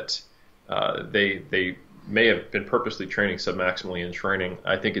fact that they may have been purposely training submaximally in training,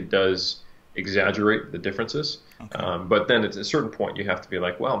 I think it does exaggerate the differences. okay, But then at a certain point, you have to be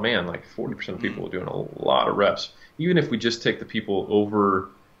like, well, man, like 40% of mm, people are doing a lot of reps. Even if we just take the people over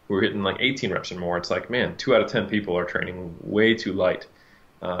who are hitting like 18 reps and more, it's like, man, 2 out of 10 people are training way too light.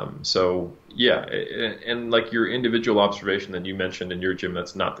 So yeah, and like your individual observation that you mentioned in your gym,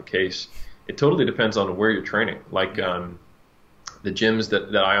 that's not the case. It totally depends on where you're training. Like yeah, the gyms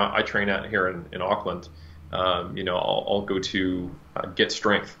that I train at here in Auckland, I'll go to Get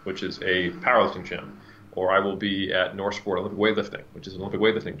Strength, which is a powerlifting gym, or I will be at North Sport Olympic Weightlifting, which is an Olympic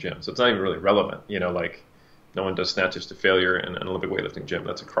weightlifting gym. So it's not even really relevant, like no one does snatches to failure in an Olympic weightlifting gym.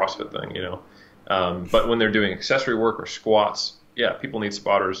 That's a CrossFit thing. But when they're doing accessory work or squats, yeah, people need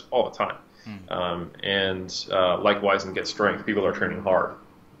spotters all the time. mm, And likewise in Get Strength, people are training hard.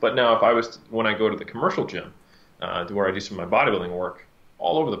 But now when I go to the commercial gym, to where I do some of my bodybuilding work,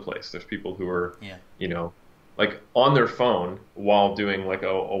 all over the place, there's people who are, yeah, you know, like on their phone while doing like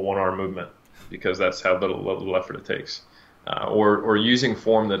a one-arm movement because that's how little effort it takes. Or using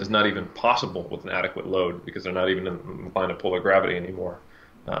form that is not even possible with an adequate load because they're not even inclined to pull their gravity anymore.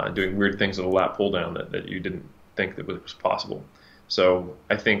 Doing weird things with a lat pull down that you didn't think that was possible. So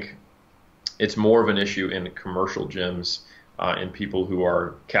I think it's more of an issue in commercial gyms and people who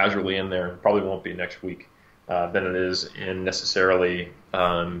are casually in there, and probably won't be next week, than it is in necessarily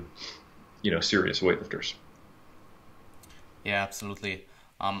serious weightlifters. yeah, absolutely.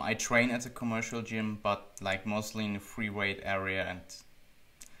 I train at a commercial gym, but like mostly in the free weight area, and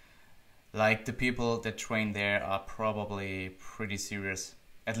like the people that train there are probably pretty serious,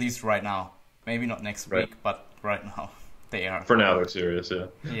 at least right now. Maybe not next Right. week, but right now they are. For now, they're serious. Yeah.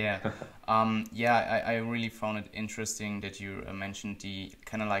 Yeah. Yeah, I really found it interesting that you mentioned the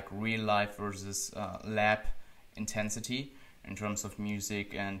kind of like real life versus lab intensity in terms of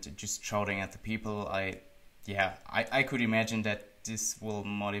music and just shouting at the people. I could imagine that this will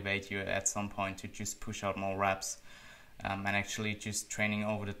motivate you at some point to just push out more reps, and actually just training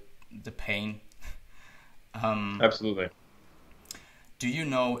over the pain. Um, Absolutely. Do you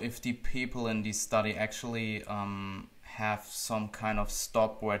know if the people in this study actually have some kind of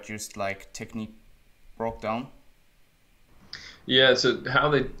stop where just like technique broke down? Yeah, so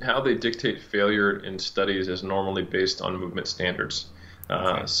how they dictate failure in studies is normally based on movement standards.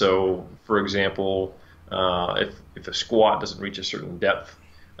 Okay. So, for example, if a squat doesn't reach a certain depth,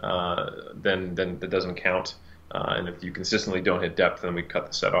 then that doesn't count. And if you consistently don't hit depth, then we cut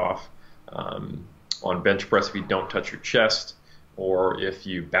the set off. On bench press, if you don't touch your chest, or if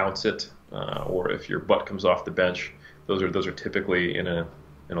you bounce it, or if your butt comes off the bench, those are typically in a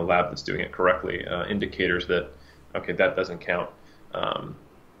lab that's doing it correctly, indicators that okay, that doesn't count. Um,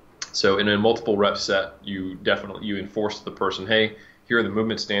 so in a multiple rep set, you enforce to the person, hey, here are the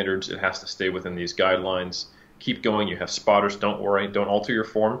movement standards. It has to stay within these guidelines. Keep going. You have spotters. Don't worry. Don't alter your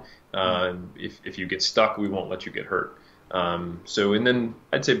form. If you get stuck, we won't let you get hurt. And then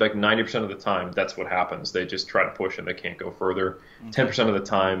I'd say like 90% of the time, that's what happens. They just try to push and they can't go further. 10% of the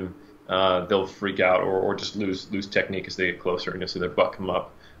time, they'll freak out or just lose technique as they get closer, and you'll see their butt come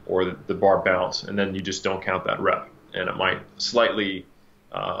up or the bar bounce, and then you just don't count that rep, and it might slightly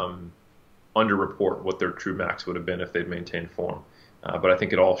underreport what their true max would have been if they'd maintained form. But I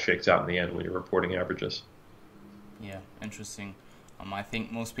think it all shakes out in the end when you're reporting averages. Yeah, interesting. I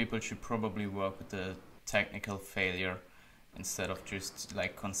think most people should probably work with the technical failure instead of just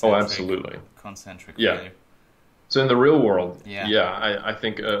like Oh, absolutely. concentric Yeah. failure. So in the real world, Yeah. I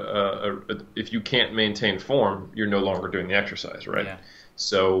think if you can't maintain form, you're no longer doing the exercise, right? Yeah.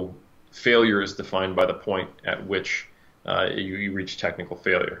 So failure is defined by the point at which you reach technical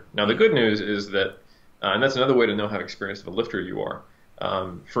failure. Now, the good news is that, and that's another way to know how experienced of a lifter you are.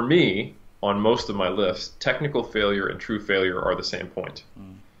 For me, on most of my lifts, technical failure and true failure are the same point,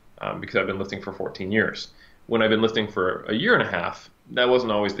 because I've been lifting for 14 years. When I've been lifting for a year and a half, that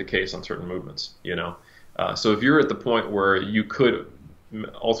wasn't always the case on certain movements, you know. So if you're at the point where you could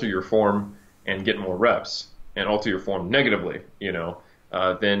alter your form and get more reps and alter your form negatively, you know,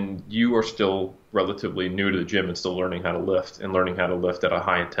 then you are still relatively new to the gym and still learning how to lift and learning how to lift at a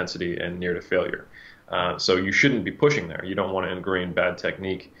high intensity and near to failure. So you shouldn't be pushing there. You don't want to ingrain bad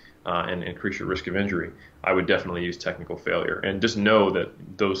technique and increase your risk of injury. I would definitely use technical failure, and just know that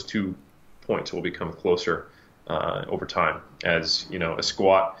those 2 points will become closer over time. As you know, a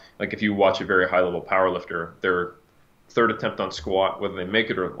squat, like if you watch a very high level power lifter, their third attempt on squat, whether they make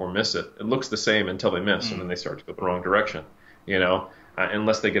it or miss it, it looks the same until they miss, and then they start to go the wrong direction, you know,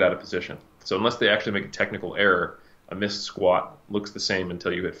 unless they get out of position. So unless they actually make a technical error, a missed squat looks the same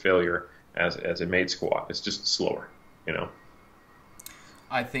until you hit failure as a made squat. It's just slower, you know.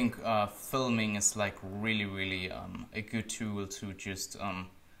 I think filming is like really a good tool to just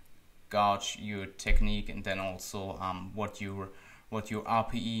gauge your technique, and then also what your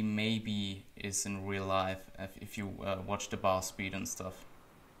RPE maybe is in real life if you watch the bar speed and stuff.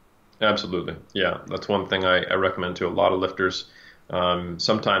 Absolutely. Yeah, that's one thing I recommend to a lot of lifters.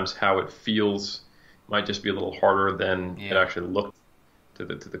 Sometimes how it feels might just be a little harder than it actually looked to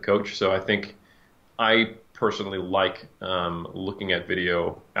the coach. So I think I personally like looking at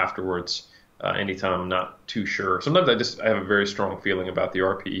video afterwards anytime I'm not too sure. Sometimes I have a very strong feeling about the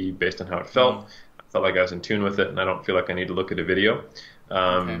RPE based on how it felt. I felt like I was in tune with it, and I don't feel like I need to look at a video.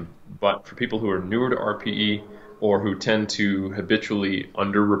 But for people who are newer to RPE or who tend to habitually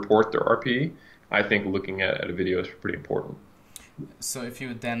underreport their RPE, I think looking at a video is pretty important. So if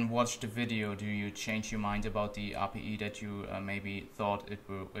you then watch the video, do you change your mind about the RPE that you maybe thought it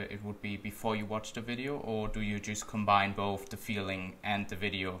would be before you watch the video, or do you just combine both the feeling and the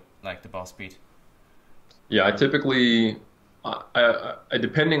video, like the bar speed? Yeah, I typically,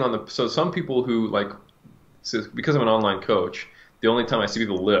 depending on so some people who so because I'm an online coach, the only time I see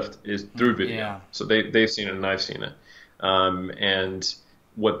people lift is through video. Yeah. So they've seen it and I've seen it. And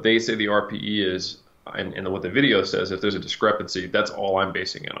what they say the RPE is, and what the video says, if there's a discrepancy, that's all I'm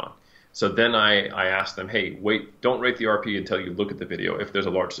basing it on. So then I ask them, hey, wait, don't rate the RPE until you look at the video if there's a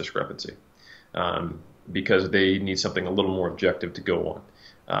large discrepancy, because they need something a little more objective to go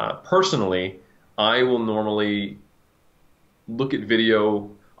on. Personally, I will normally look at video.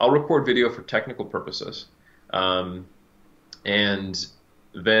 I'll record video for technical purposes, and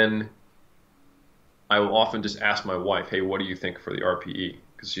then I will often just ask my wife, hey, what do you think for the RPE?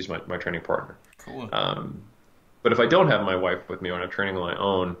 Because she's my training partner. Cool. But if I don't have my wife with me or I'm training on my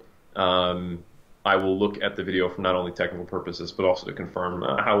own, I will look at the video for not only technical purposes, but also to confirm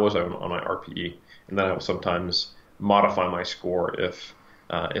how was I on my RPE. And then I will sometimes modify my score if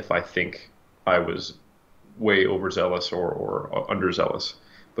I think I was way overzealous or underzealous.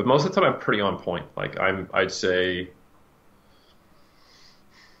 But most of the time I'm pretty on point. Like I'd say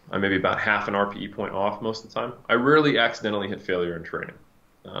I'm maybe about half an RPE point off most of the time. I rarely accidentally hit failure in training.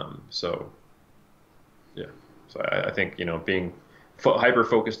 So yeah, so I think, you know, being hyper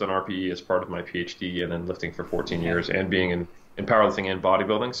focused on RPE as part of my PhD and then lifting for 14 Yeah. years and being in powerlifting and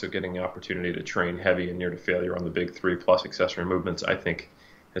bodybuilding, so getting the opportunity to train heavy and near to failure on the big 3+ accessory movements, I think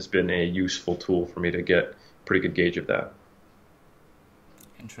has been a useful tool for me to get a pretty good gauge of that.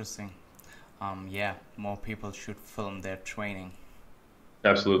 Interesting. Yeah, more people should film their training.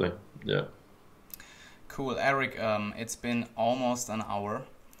 Absolutely. Yeah. Cool, Eric. It's been almost an hour,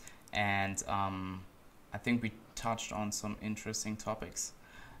 and I think we touched on some interesting topics.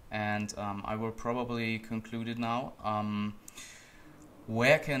 And I will probably conclude it now.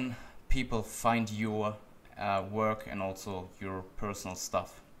 Where can people find your work and also your personal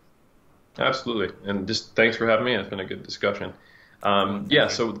stuff? Absolutely. And just thanks for having me. It's been a good discussion. Cool, Yeah,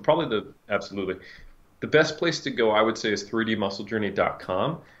 thank you. so absolutely. The best place to go, I would say, is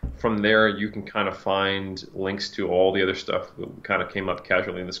 3dmusclejourney.com. From there, you can kind of find links to all the other stuff that kind of came up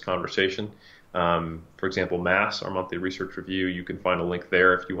casually in this conversation. For example, MASS, our monthly research review, you can find a link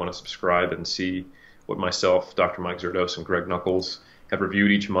there if you want to subscribe and see what myself, Dr. Mike Zerdos, and Greg Knuckles have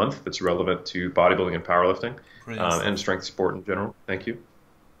reviewed each month that's relevant to bodybuilding and powerlifting, Brilliant and stuff. strength sport in general. Thank you.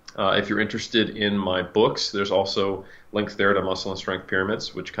 If you're interested in my books, there's also links there to Muscle and Strength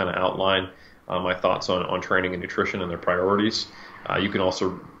Pyramids, which kind of outline my thoughts on training and nutrition and their priorities. You can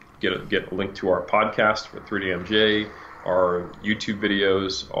also get a link to our podcast for 3DMJ, our YouTube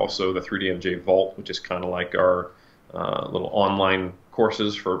videos, also the 3DMJ Vault, which is kind of like our little online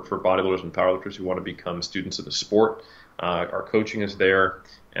courses for bodybuilders and powerlifters who want to become students of the sport. Our coaching is there.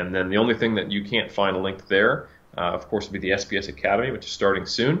 And then the only thing that you can't find a link there, of course, would be the SBS Academy, which is starting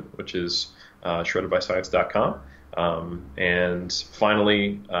soon, which is shreddedbyscience.com. And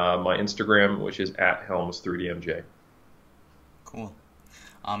finally, my Instagram, which is at Helms3DMJ. Cool.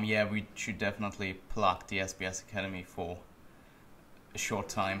 Yeah, we should definitely plug the SBS Academy for a short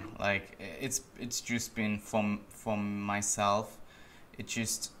time. Like it's just been from myself. It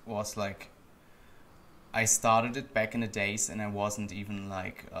just was like I started it back in the days, and I wasn't even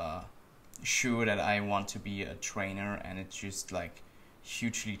like sure that I want to be a trainer, and it just like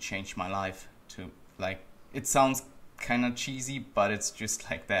hugely changed my life. To like, it sounds kind of cheesy, but it's just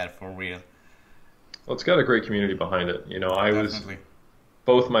like that for real. Well, it's got a great community behind it. You know, I was Definitely.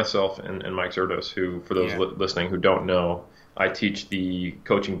 both myself and Mike Zerdos, who, for those Yeah. listening who don't know, I teach the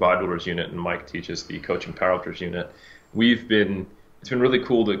coaching bodybuilders unit, and Mike teaches the coaching powerlifters unit. It's been really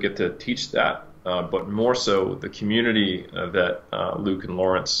cool to get to teach that, but more so the community that Luke and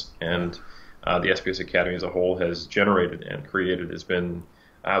Lawrence and the SBS Academy as a whole has generated and created has been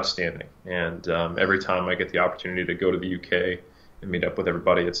outstanding. And every time I get the opportunity to go to the UK and meet up with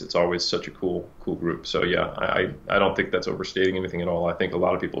everybody, it's always such a cool group. So yeah, I don't think that's overstating anything at all. I think a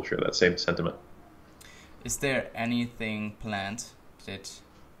lot of people share that same sentiment. Is there anything planned that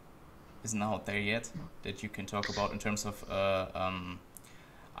isn't out there yet that you can talk about in terms of?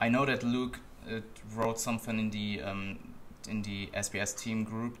 I know that Luke wrote something in the SBS team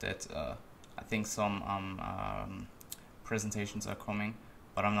group that I think some presentations are coming,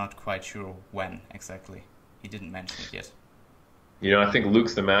 but I'm not quite sure when exactly. He didn't mention it yet. You know, I think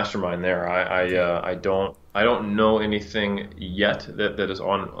Luke's the mastermind there. I don't know anything yet that is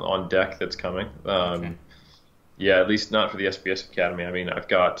on deck that's coming. Okay. Yeah, at least not for the SBS Academy. I mean, I've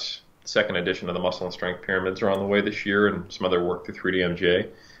got second edition of the Muscle and Strength Pyramids are on the way this year, and some other work through 3DMJ.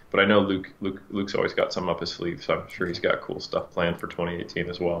 But I know Luke's always got some up his sleeve, so I'm sure he's got cool stuff planned for 2018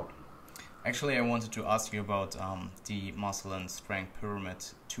 as well. Actually, I wanted to ask you about the Muscle and Strength Pyramid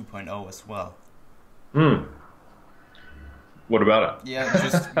 2.0 as well. Hmm. What about it? Yeah,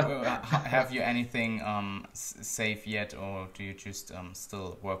 just have you anything safe yet, or do you just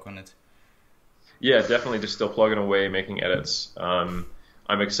still work on it? Yeah, definitely just still plugging away, making edits. I'm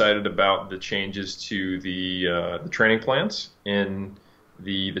excited about the changes to the training plans in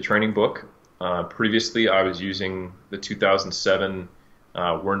the training book. Previously, I was using the 2007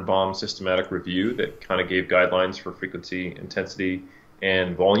 Wernbaum systematic review that kind of gave guidelines for frequency, intensity,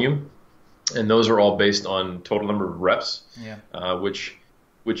 and volume. And those are all based on total number of reps, Yeah.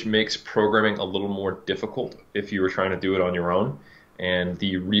 which makes programming a little more difficult if you were trying to do it on your own. And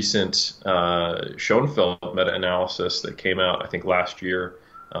the recent Schoenfeld meta-analysis that came out, I think last year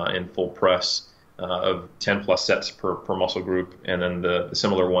in full press, of 10 plus sets per muscle group, and then the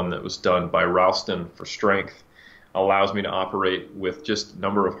similar one that was done by Ralston for strength, allows me to operate with just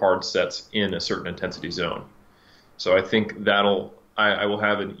number of hard sets in a certain intensity zone. So I think I will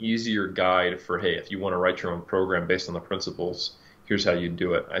have an easier guide for, hey, if you want to write your own program based on the principles, here's how you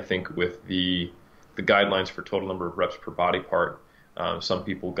do it. I think with the guidelines for total number of reps per body part, Some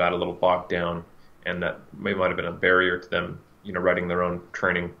people got a little bogged down, and that might have been a barrier to them, writing their own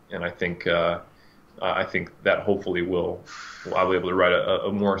training. And I think that hopefully I'll be able to write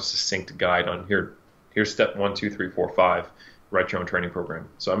a more succinct guide on here's step 1, 2, 3, 4, 5, write your own training program.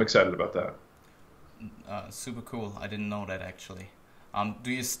 So I'm excited about that. Super cool. I didn't know that actually.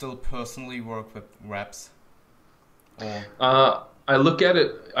 Do you still personally work with reps? Or I look at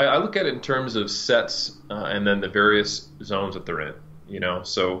it. I look at it in terms of sets and then the various zones that they're in.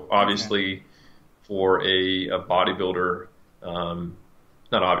 So obviously for a bodybuilder,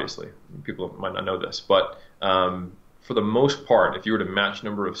 not obviously, people might not know this, but for the most part, if you were to match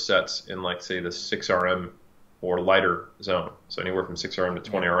number of sets in, like, say, the 6RM or lighter zone, so anywhere from 6RM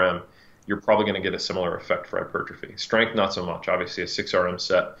to 20RM, you're probably going to get a similar effect for hypertrophy. Strength, not so much. Obviously, a 6RM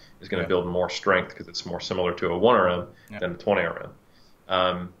set is going to build more strength because it's more similar to a 1RM than a 20RM.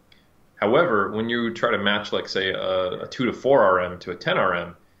 However, when you try to match, like, say, a 2 to 4RM to a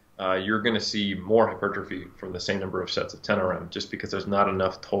 10RM, you're going to see more hypertrophy from the same number of sets of 10RM just because there's not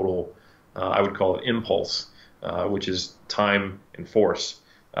enough total, I would call it impulse, which is time and force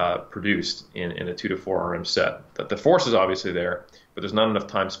produced in a 2 to 4RM set. The force is obviously there, but there's not enough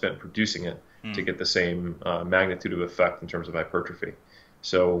time spent producing it to get the same magnitude of effect in terms of hypertrophy.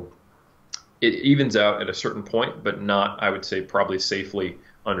 So it evens out at a certain point, but not, I would say, probably safely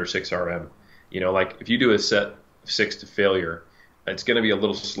under 6RM. Like if you do a set of 6 to failure, it's going to be a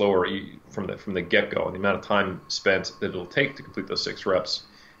little slower from the get-go. And the amount of time spent that it'll take to complete those 6 reps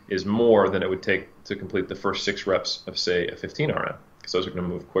is more than it would take to complete the first 6 reps of, say, a 15RM, because those are going to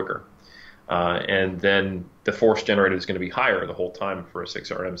move quicker. And then the force generated is going to be higher the whole time for a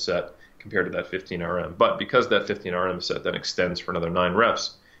 6RM set compared to that 15RM. But because that 15RM set then extends for another 9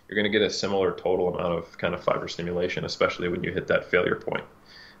 reps, you're going to get a similar total amount of kind of fiber stimulation, especially when you hit that failure point.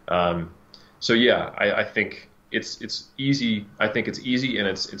 So yeah, I think it's easy. I think it's easy and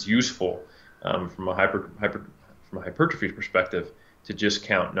it's useful from a hypertrophy perspective to just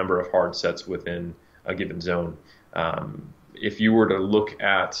count number of hard sets within a given zone. If you were to look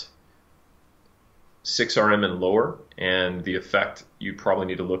at 6RM and lower and the effect, you'd probably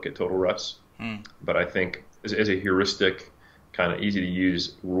need to look at total reps. But I think as a heuristic, kind of easy to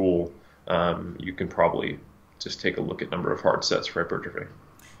use rule, you can probably just take a look at number of hard sets for hypertrophy.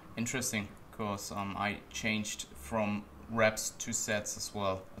 Interesting, because I changed from reps to sets as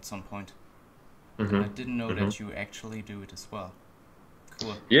well at some point. I didn't know that you actually do it as well.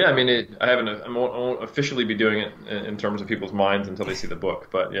 Cool. Yeah, I mean, I won't officially be doing it in terms of people's minds until they see the book.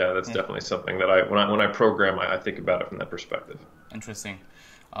 But yeah, that's definitely something that when I program, I think about it from that perspective. Interesting.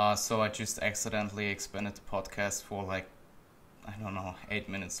 So I just accidentally expanded the podcast for, like, I don't know, 8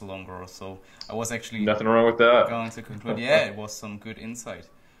 minutes longer or so. I was actually nothing wrong with that. Going to conclude. Yeah, it was some good insight,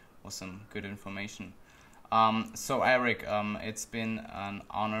 was some good information. So Eric, it's been an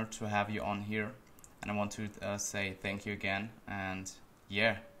honor to have you on here, and I want to say thank you again. And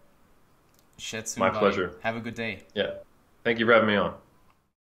yeah, shed soon. My pleasure. Have a good day. Yeah, thank you for having me on.